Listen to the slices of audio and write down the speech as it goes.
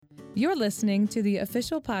You're listening to the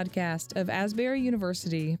official podcast of Asbury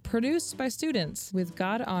University, produced by students with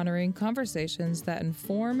God-honoring conversations that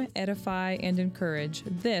inform, edify, and encourage.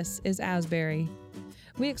 This is Asbury.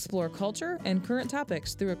 We explore culture and current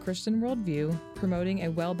topics through a Christian worldview, promoting a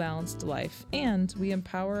well-balanced life, and we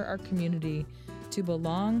empower our community to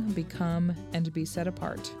belong, become, and be set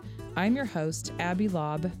apart. I'm your host, Abby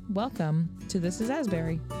Lobb. Welcome to This is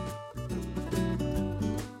Asbury.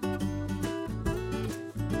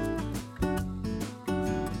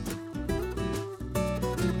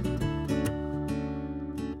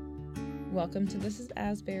 Welcome to This is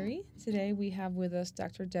Asbury. Today we have with us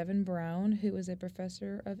Dr. Devin Brown, who is a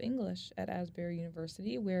professor of English at Asbury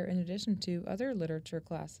University, where in addition to other literature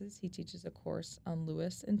classes, he teaches a course on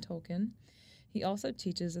Lewis and Tolkien. He also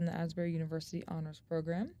teaches in the Asbury University Honors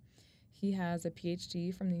Program. He has a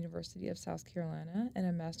PhD from the University of South Carolina and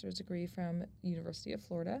a master's degree from University of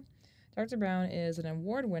Florida. Dr. Brown is an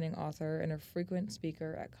award-winning author and a frequent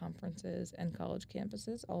speaker at conferences and college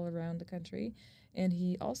campuses all around the country, and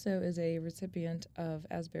he also is a recipient of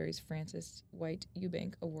Asbury's Francis White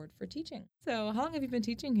Eubank Award for Teaching. So how long have you been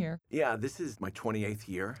teaching here? Yeah, this is my 28th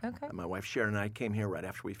year. Okay. My wife Sharon and I came here right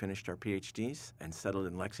after we finished our PhDs and settled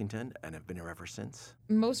in Lexington and have been here ever since.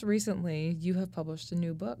 Most recently, you have published a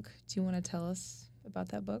new book. Do you want to tell us about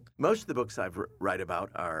that book? Most of the books I write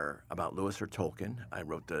about are about Lewis or Tolkien. I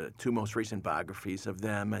wrote the two most recent biographies of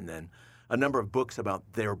them and then a number of books about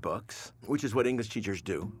their books, which is what English teachers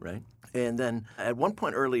do, right? And then at one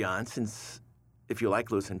point early on, since if you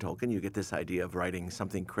like Lewis and Tolkien, you get this idea of writing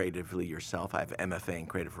something creatively yourself. I have MFA in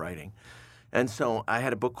creative writing. And so I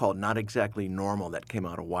had a book called Not Exactly Normal that came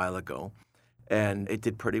out a while ago, and it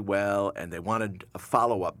did pretty well, and they wanted a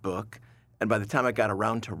follow-up book. And by the time I got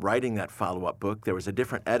around to writing that follow-up book, there was a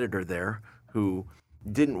different editor there who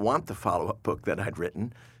didn't want the follow-up book that I'd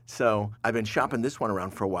written. So I've been shopping this one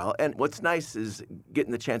around for a while. And what's nice is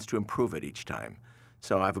getting the chance to improve it each time.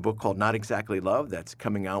 So I have a book called Not Exactly Love that's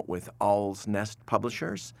coming out with Owl's Nest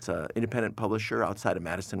Publishers. It's an independent publisher outside of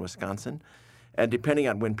Madison, Wisconsin. And depending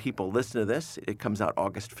on when people listen to this, it comes out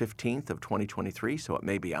August 15th of 2023, so it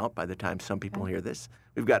may be out by the time some people hear this.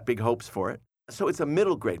 We've got big hopes for it. So it's a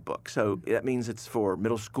middle grade book, so that means it's for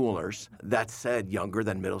middle schoolers. That said, younger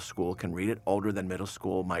than middle school can read it, older than middle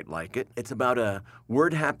school might like it. It's about a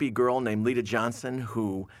word-happy girl named Lita Johnson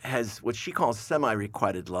who has what she calls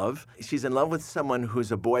semi-requited love. She's in love with someone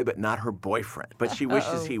who's a boy but not her boyfriend, but she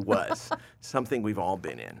wishes he was, something we've all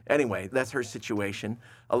been in. Anyway, that's her situation.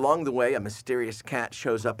 Along the way, a mysterious cat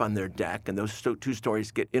shows up on their deck, and those two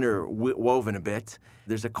stories get interwoven a bit.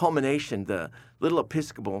 There's a culmination. The little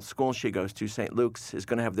Episcopal school she goes to, St. Luke's, is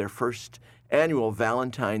going to have their first annual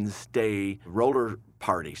Valentine's Day roller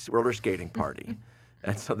skating party.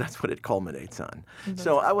 And so that's what it culminates on.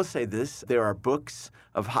 So I will say this, there are books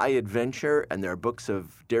of high adventure and there are books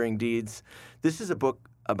of daring deeds. This is a book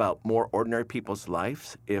about more ordinary people's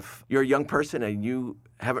lives. If you're a young person and you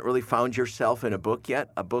haven't really found yourself in a book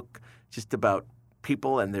yet, a book just about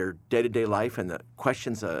people and their day-to-day life and the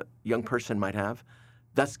questions a young person might have,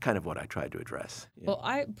 that's kind of what I tried to address. Yeah. Well,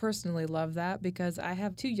 I personally love that because I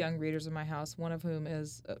have two young readers in my house, one of whom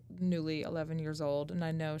is newly 11 years old, and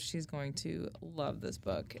I know she's going to love this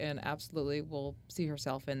book and absolutely will see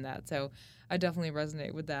herself in that. So I definitely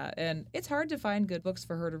resonate with that. And it's hard to find good books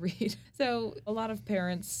for her to read. So a lot of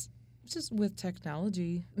parents, just with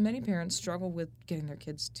technology, many parents struggle with getting their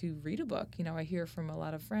kids to read a book. You know, I hear from a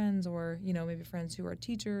lot of friends or, you know, maybe friends who are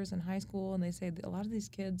teachers in high school, and they say that a lot of these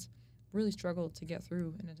kids really struggle to get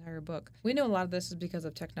through an entire book. We know a lot of this is because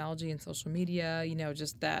of technology and social media, you know,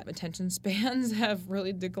 just that attention spans have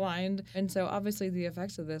really declined. And so obviously the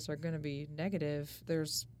effects of this are going to be negative.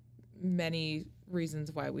 There's many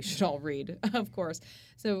reasons why we should all read, of course.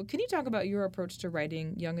 So can you talk about your approach to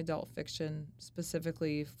writing young adult fiction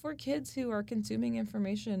specifically for kids who are consuming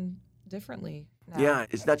information differently now? Yeah,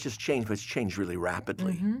 it's not just changed, but it's changed really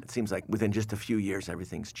rapidly. Mm-hmm. It seems like within just a few years,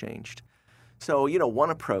 everything's changed. So, you know,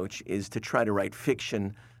 one approach is to try to write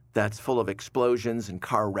fiction that's full of explosions and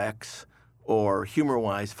car wrecks or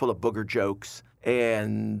humor-wise full of booger jokes.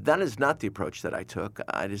 And that is not the approach that I took.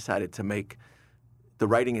 I decided to make the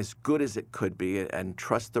writing as good as it could be and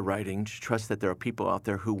trust the writing, trust that there are people out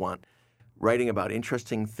there who want writing about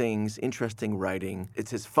interesting things, interesting writing.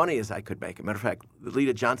 It's as funny as I could make it. Matter of fact,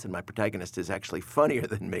 Lita Johnson, my protagonist, is actually funnier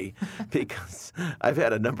than me because I've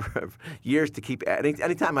had a number of years to keep adding.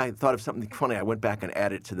 Anytime I thought of something funny, I went back and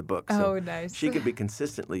added to the book. So nice. She could be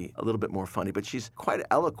consistently a little bit more funny, but she's quite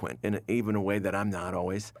eloquent in even a way that I'm not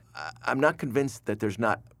always. I'm not convinced that there's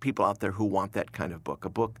not people out there who want that kind of book, a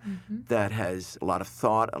book that has a lot of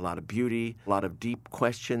thought, a lot of beauty, a lot of deep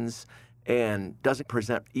questions, and doesn't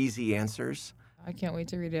present easy answers. I can't wait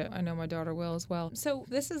to read it. I know my daughter will as well. So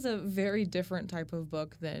this is a very different type of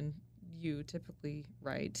book than you typically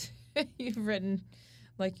write. You've written,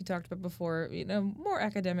 like you talked about before, more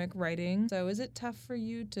academic writing. So is it tough for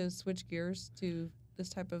you to switch gears to this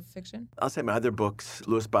type of fiction? I'll say my other books,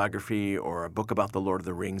 Lewis biography or a book about the Lord of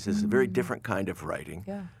the Rings, is a very different kind of writing.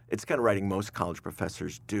 Yeah. It's kind of writing most college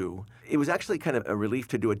professors do. It was actually kind of a relief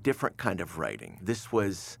to do a different kind of writing. This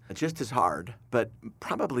was just as hard, but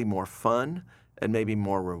probably more fun and maybe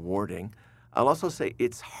more rewarding. I'll also say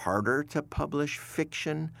it's harder to publish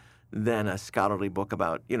fiction than a scholarly book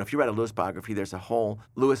about, if you write a Lewis biography, there's a whole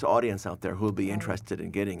Lewis audience out there who will be interested in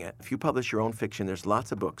getting it. If you publish your own fiction, there's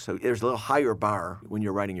lots of books, so there's a little higher bar when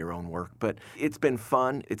you're writing your own work. But it's been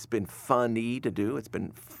fun. It's been funny to do. It's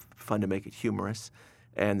been fun to make it humorous.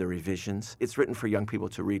 And the revisions. It's written for young people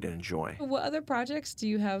to read and enjoy. What other projects do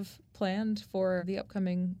you have planned for the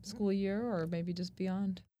upcoming school year or maybe just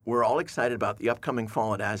beyond? We're all excited about the upcoming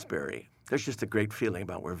fall at Asbury. There's just a great feeling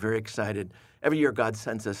about it. We're very excited. Every year God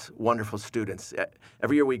sends us wonderful students.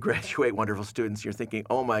 Every year we graduate wonderful students. You're thinking,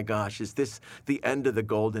 oh my gosh, is this the end of the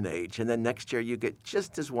golden age? And then next year you get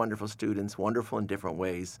just as wonderful students, wonderful in different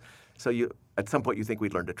ways. So at some point you think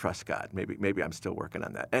we'd learn to trust God. Maybe I'm still working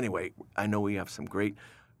on that. Anyway, I know we have some great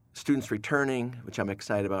students returning, which I'm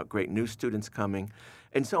excited about, great new students coming.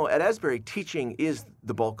 And so at Asbury, teaching is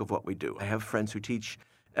the bulk of what we do. I have friends who teach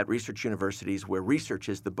at research universities where research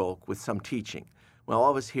is the bulk with some teaching. Well,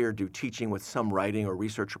 all of us here do teaching with some writing or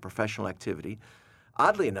research or professional activity.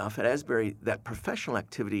 Oddly enough, at Asbury, that professional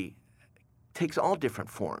activity takes all different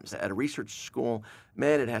forms. At a research school,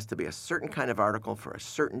 it has to be a certain kind of article for a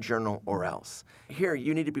certain journal or else. Here,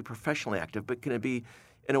 you need to be professionally active, but can it be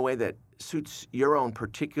in a way that suits your own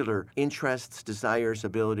particular interests, desires,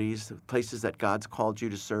 abilities, places that God's called you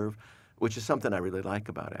to serve, which is something I really like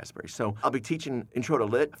about Asbury. So I'll be teaching Intro to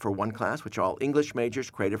Lit for one class, which all English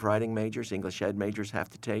majors, creative writing majors, English ed majors have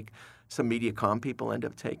to take. Some media comm people end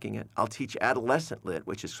up taking it. I'll teach Adolescent Lit,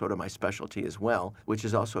 which is sort of my specialty as well, which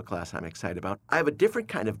is also a class I'm excited about. I have a different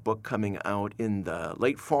kind of book coming out in the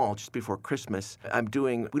late fall, just before Christmas.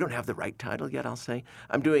 We don't have the right title yet, I'll say.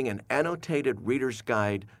 I'm doing an annotated reader's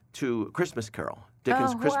guide to Christmas Carol.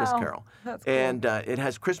 Dickens' Christmas Carol. That's cool. And it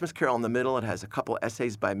has Christmas Carol in the middle. It has a couple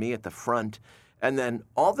essays by me at the front. And then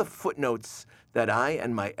all the footnotes that I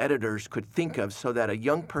and my editors could think of so that a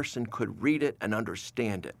young person could read it and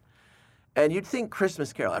understand it. And you'd think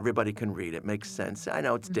Christmas Carol, everybody can read it. Makes sense. I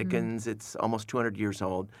know it's Dickens. It's almost 200 years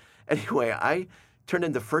old. Anyway, I turned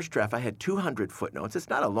in the first draft. I had 200 footnotes. It's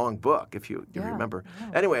not a long book, if you remember.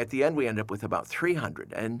 Yeah. Anyway, at the end, we ended up with about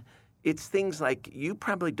 300. And it's things like, you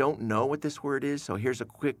probably don't know what this word is, so here's a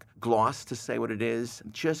quick gloss to say what it is,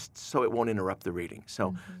 just so it won't interrupt the reading.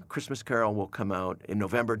 So Christmas Carol will come out in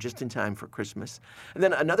November, just in time for Christmas. And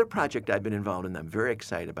then another project I've been involved in that I'm very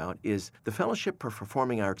excited about is the Fellowship for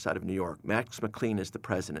Performing Arts out of New York. Max McLean is the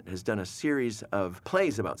president, has done a series of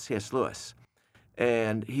plays about C.S. Lewis.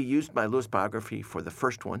 And he used my Lewis biography for the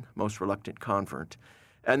first one, Most Reluctant Convert.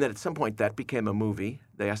 And then at some point that became a movie.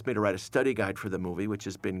 They asked me to write a study guide for the movie, which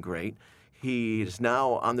has been great. He is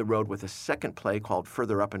now on the road with a second play called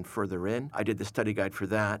Further Up and Further In. I did the study guide for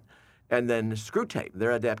that. And then Screwtape,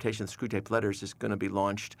 their adaptation of Screwtape Letters is going to be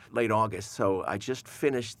launched late August. So I just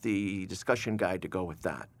finished the discussion guide to go with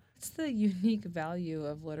that. What's the unique value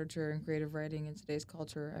of literature and creative writing in today's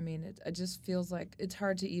culture? I mean, it just feels like it's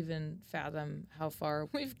hard to even fathom how far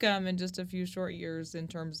we've come in just a few short years in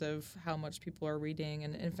terms of how much people are reading.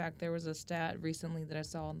 And in fact, there was a stat recently that I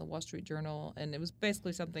saw in the Wall Street Journal, and it was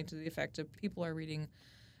basically something to the effect of people are reading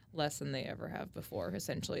less than they ever have before.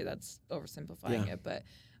 Essentially, that's oversimplifying it. But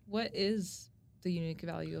what is the unique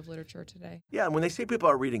value of literature today? Yeah, and when they say people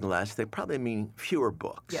are reading less, they probably mean fewer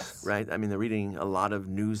books, yes. Right? I mean, they're reading a lot of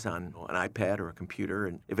news on an iPad or a computer,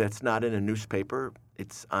 and if it's not in a newspaper,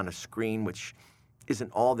 it's on a screen, which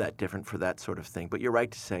isn't all that different for that sort of thing. But you're right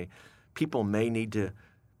to say people may need to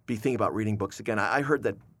be thinking about reading books again. I heard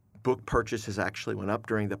that book purchases actually went up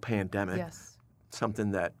during the pandemic, Yes. something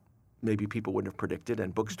that maybe people wouldn't have predicted,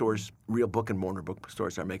 and bookstores, real book and mortar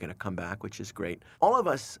bookstores are making a comeback, which is great. All of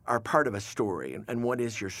us are part of a story, and what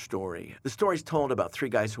is your story? The story's told about three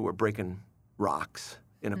guys who were breaking rocks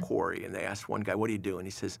in a quarry, and they asked one guy, what do you do? And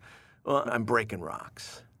he says, well, I'm breaking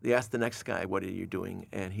rocks. They asked the next guy, what are you doing?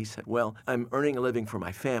 And he said, well, I'm earning a living for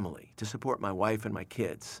my family, to support my wife and my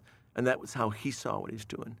kids. And that was how he saw what he was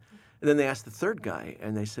doing. And then they asked the third guy,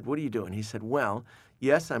 and they said, what are you doing? He said, well,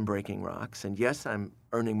 yes, I'm breaking rocks, and yes, I'm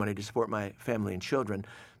earning money to support my family and children,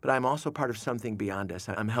 but I'm also part of something beyond us.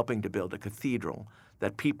 I'm helping to build a cathedral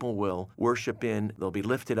that people will worship in. They'll be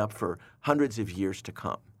lifted up for hundreds of years to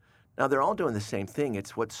come. Now, they're all doing the same thing.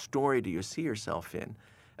 It's what story do you see yourself in?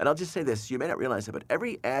 And I'll just say this, you may not realize it, but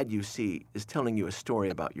every ad you see is telling you a story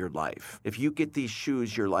about your life. If you get these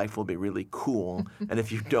shoes, your life will be really cool. And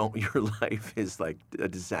if you don't, your life is like a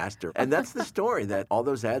disaster. And that's the story that all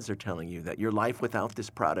those ads are telling you, that your life without this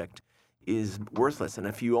product is worthless. And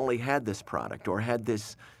if you only had this product or had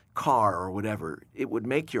this car or whatever, it would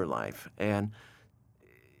make your life. And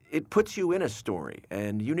it puts you in a story,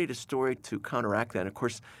 and you need a story to counteract that. And of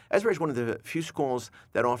course, Asbury is one of the few schools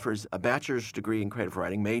that offers a bachelor's degree in creative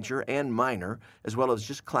writing, major and minor, as well as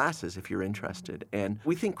just classes if you're interested. And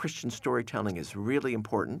we think Christian storytelling is really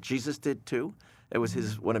important. Jesus did too. It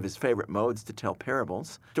was one of his favorite modes to tell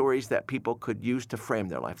parables, stories that people could use to frame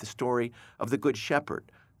their life. The story of the Good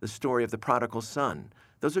Shepherd, the story of the prodigal son.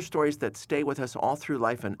 Those are stories that stay with us all through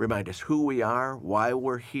life and remind us who we are, why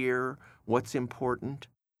we're here, what's important.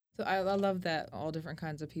 So I love that all different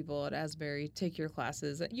kinds of people at Asbury take your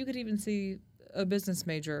classes. You could even see a business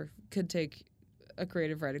major could take a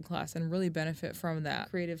creative writing class and really benefit from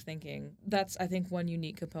that creative thinking. That's, I think, one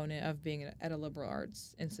unique component of being at a liberal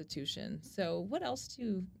arts institution. So what else do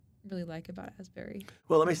you really like about Asbury?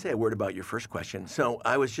 Well, let me say a word about your first question. So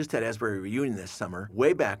I was just at Asbury Reunion this summer.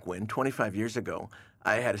 Way back when, 25 years ago,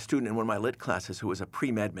 I had a student in one of my lit classes who was a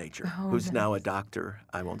pre-med major, who's now a doctor.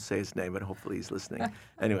 I won't say his name, but hopefully he's listening.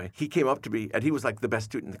 Anyway, he came up to me, and he was like the best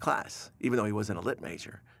student in the class, even though he wasn't a lit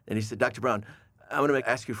major. And he said, Dr. Brown, I'm going to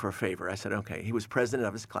ask you for a favor. I said, okay. He was president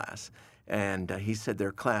of his class, and he said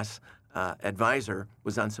their class advisor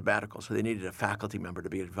was on sabbatical, so they needed a faculty member to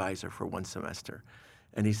be advisor for one semester.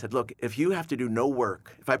 And he said, look, if you have to do no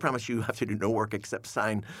work, if I promise you have to do no work except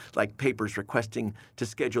sign like papers requesting to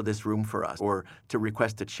schedule this room for us or to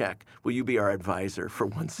request a check, will you be our advisor for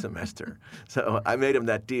one semester? So I made him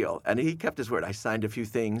that deal. And he kept his word. I signed a few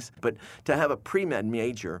things. But to have a pre-med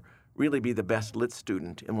major really be the best lit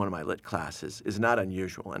student in one of my lit classes is not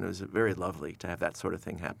unusual. And it was very lovely to have that sort of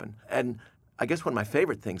thing happen. And I guess one of my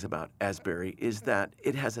favorite things about Asbury is that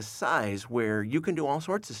it has a size where you can do all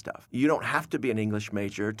sorts of stuff. You don't have to be an English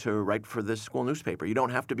major to write for the school newspaper. You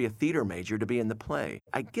don't have to be a theater major to be in the play.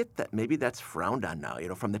 I get that maybe that's frowned on now.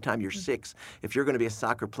 From the time you're 6, if you're going to be a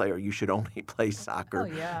soccer player, you should only play soccer,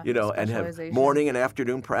 and have morning and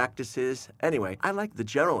afternoon practices. Anyway, I like the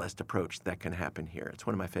generalist approach that can happen here. It's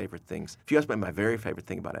one of my favorite things. If you ask me, my very favorite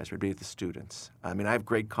thing about Asbury would be the students. I mean, I have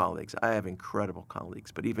great colleagues. I have incredible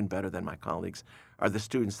colleagues, but even better than my colleagues are the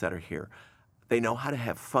students that are here. They know how to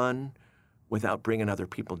have fun without bringing other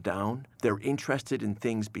people down. They're interested in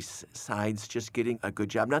things besides just getting a good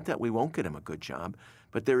job. Not that we won't get them a good job,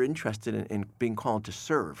 but they're interested in being called to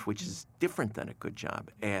serve, which is different than a good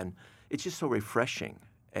job. And it's just so refreshing.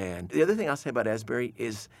 And the other thing I'll say about Asbury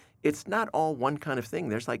is it's not all one kind of thing.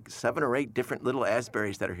 There's like 7 or 8 different little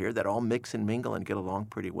Asburys that are here that all mix and mingle and get along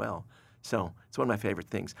pretty well. So it's one of my favorite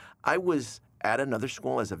things. I was at another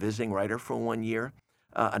school as a visiting writer for 1 year,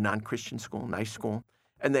 a non-Christian school, nice school.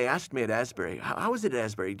 And they asked me at Asbury, how is it at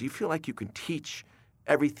Asbury? Do you feel like you can teach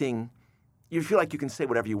everything? You feel like you can say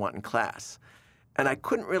whatever you want in class? And I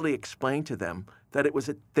couldn't really explain to them that it was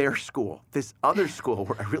at their school, this other school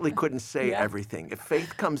where I really couldn't say everything. If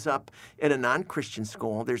faith comes up in a non-Christian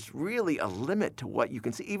school, there's really a limit to what you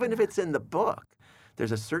can see, even if it's in the book.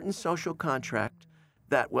 There's a certain social contract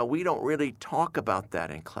that, well, we don't really talk about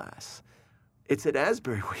that in class. It's at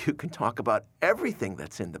Asbury where you can talk about everything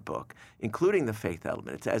that's in the book, including the faith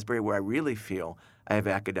element. It's Asbury where I really feel I have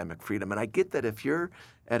academic freedom. And I get that if you're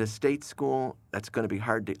at a state school, that's going to be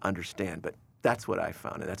hard to understand. But that's what I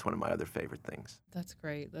found, and that's one of my other favorite things. That's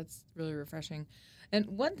great. That's really refreshing. And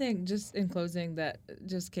one thing, just in closing, that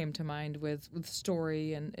just came to mind with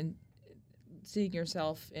story and seeing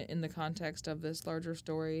yourself in the context of this larger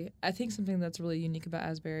story. I think something that's really unique about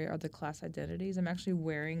Asbury are the class identities. I'm actually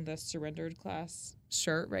wearing the surrendered class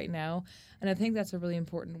shirt right now, and I think that's a really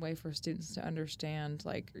important way for students to understand,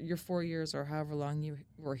 like, your 4 years or however long you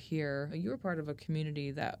were here, you were part of a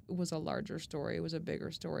community that was a larger story, was a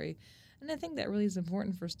bigger story. And I think that really is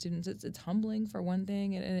important for students. It's humbling, for one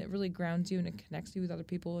thing, and it really grounds you and it connects you with other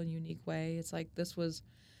people in a unique way. It's like this was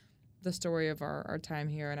the story of our time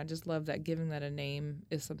here, and I just love that giving that a name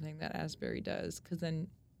is something that Asbury does, because then,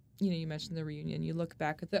 you mentioned the reunion. You look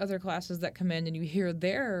back at the other classes that come in and you hear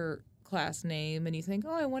their class name and you think,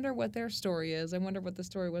 oh, I wonder what their story is. I wonder what the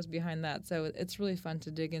story was behind that. So it's really fun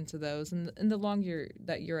to dig into those. And the longer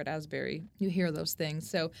that you're at Asbury, you hear those things.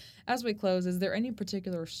 So as we close, is there any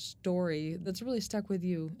particular story that's really stuck with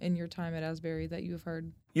you in your time at Asbury that you have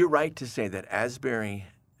heard? You're right to say that Asbury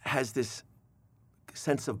has this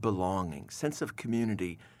sense of belonging, sense of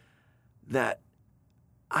community that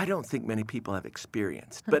I don't think many people have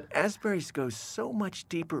experienced. But Asbury's goes so much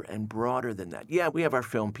deeper and broader than that. Yeah, we have our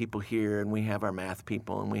film people here, and we have our math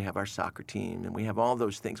people, and we have our soccer team, and we have all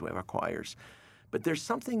those things. We have our choirs. But there's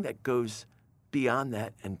something that goes beyond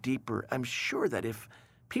that and deeper. I'm sure that if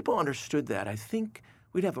people understood that, I think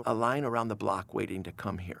we'd have a line around the block waiting to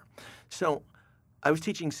come here. So I was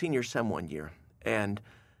teaching senior sem one year, and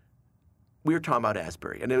we were talking about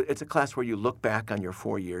Asbury. And it's a class where you look back on your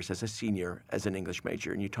 4 years as a senior, as an English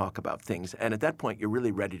major, and you talk about things. And at that point, you're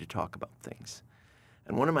really ready to talk about things.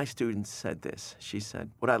 And one of my students said this. She said,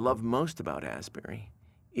 what I love most about Asbury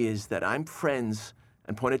is that I'm friends,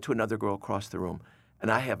 and pointed to another girl across the room, and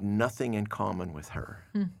I have nothing in common with her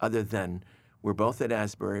other than we're both at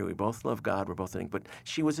Asbury, we both love God, we're both in, but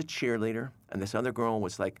she was a cheerleader, and this other girl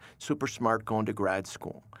was like super smart going to grad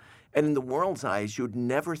school. And in the world's eyes, you'd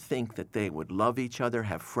never think that they would love each other,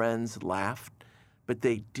 have friends, laugh, but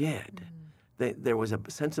they did. There was a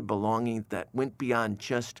sense of belonging that went beyond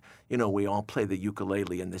just, we all play the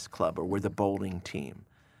ukulele in this club, or we're the bowling team.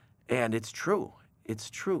 And it's true. It's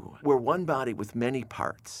true. We're one body with many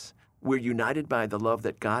parts. We're united by the love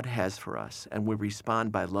that God has for us, and we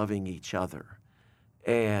respond by loving each other.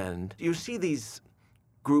 And you see these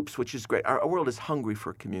groups, which is great. Our world is hungry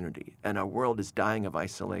for community, and our world is dying of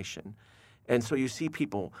isolation. And so you see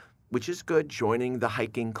people, which is good, joining the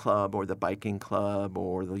hiking club or the biking club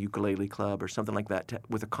or the ukulele club or something like that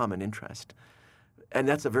with a common interest. And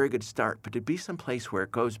that's a very good start. But to be someplace where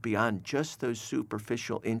it goes beyond just those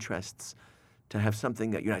superficial interests, to have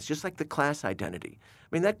something that unites, just like the class identity. I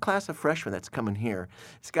mean, that class of freshmen that's coming here,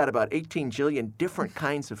 it's got about 18 jillion different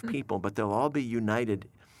kinds of people, but they'll all be united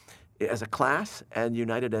as a class and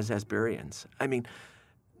united as Asburyans. I mean,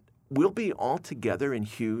 we'll be all together in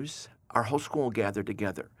Hughes. Our whole school will gather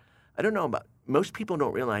together. I don't know about, most people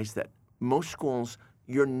don't realize that most schools,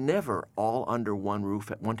 you're never all under one roof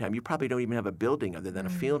at one time. You probably don't even have a building other than a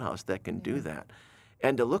field house that can do that.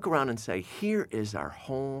 And to look around and say, here is our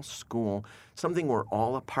whole school, something we're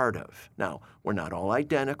all a part of. Now, we're not all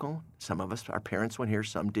identical. Some of us, our parents went here,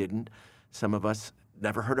 some didn't. Some of us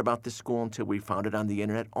never heard about this school until we found it on the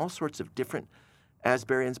internet. All sorts of different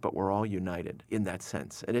Asburyans, but we're all united in that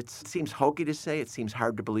sense. And it seems hokey to say, it seems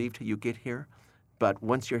hard to believe till you get here. But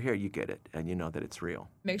once you're here, you get it, and you know that it's real.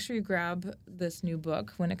 Make sure you grab this new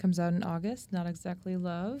book when it comes out in August, Not Exactly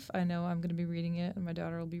Love. I know I'm going to be reading it, and my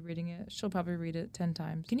daughter will be reading it. She'll probably read it 10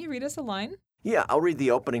 times. Can you read us a line? Yeah, I'll read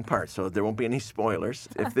the opening part, so there won't be any spoilers.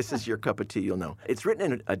 If this is your cup of tea, you'll know. It's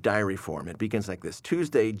written in a diary form. It begins like this.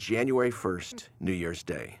 Tuesday, January 1st, New Year's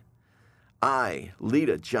Day. I,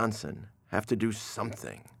 Lita Johnson, have to do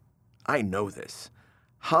something. I know this.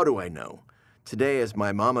 How do I know? Today, as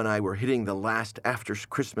my mom and I were hitting the last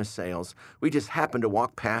after-Christmas sales, we just happened to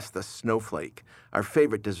walk past the Snowflake, our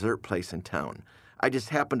favorite dessert place in town. I just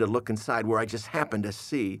happened to look inside where I just happened to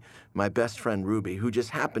see my best friend Ruby, who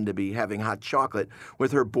just happened to be having hot chocolate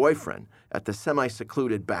with her boyfriend at the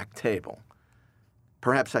semi-secluded back table.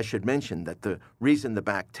 Perhaps I should mention that the reason the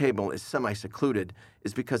back table is semi-secluded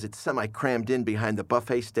is because it's semi-crammed in behind the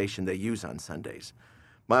buffet station they use on Sundays.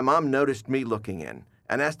 My mom noticed me looking in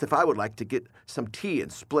and asked if I would like to get some tea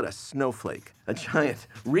and split a snowflake, a giant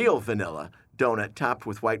real vanilla donut topped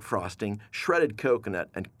with white frosting, shredded coconut,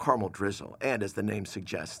 and caramel drizzle, and, as the name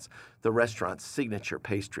suggests, the restaurant's signature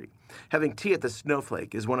pastry. Having tea at the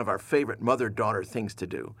Snowflake is one of our favorite mother-daughter things to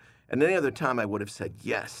do, and any other time I would have said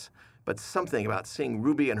yes, but something about seeing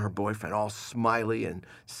Ruby and her boyfriend all smiley and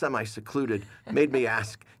semi-secluded made me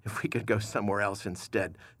ask if we could go somewhere else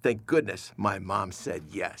instead. Thank goodness my mom said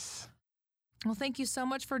yes. Well, thank you so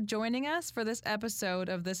much for joining us for this episode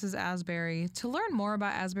of This is Asbury. To learn more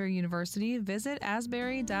about Asbury University, visit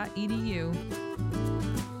asbury.edu.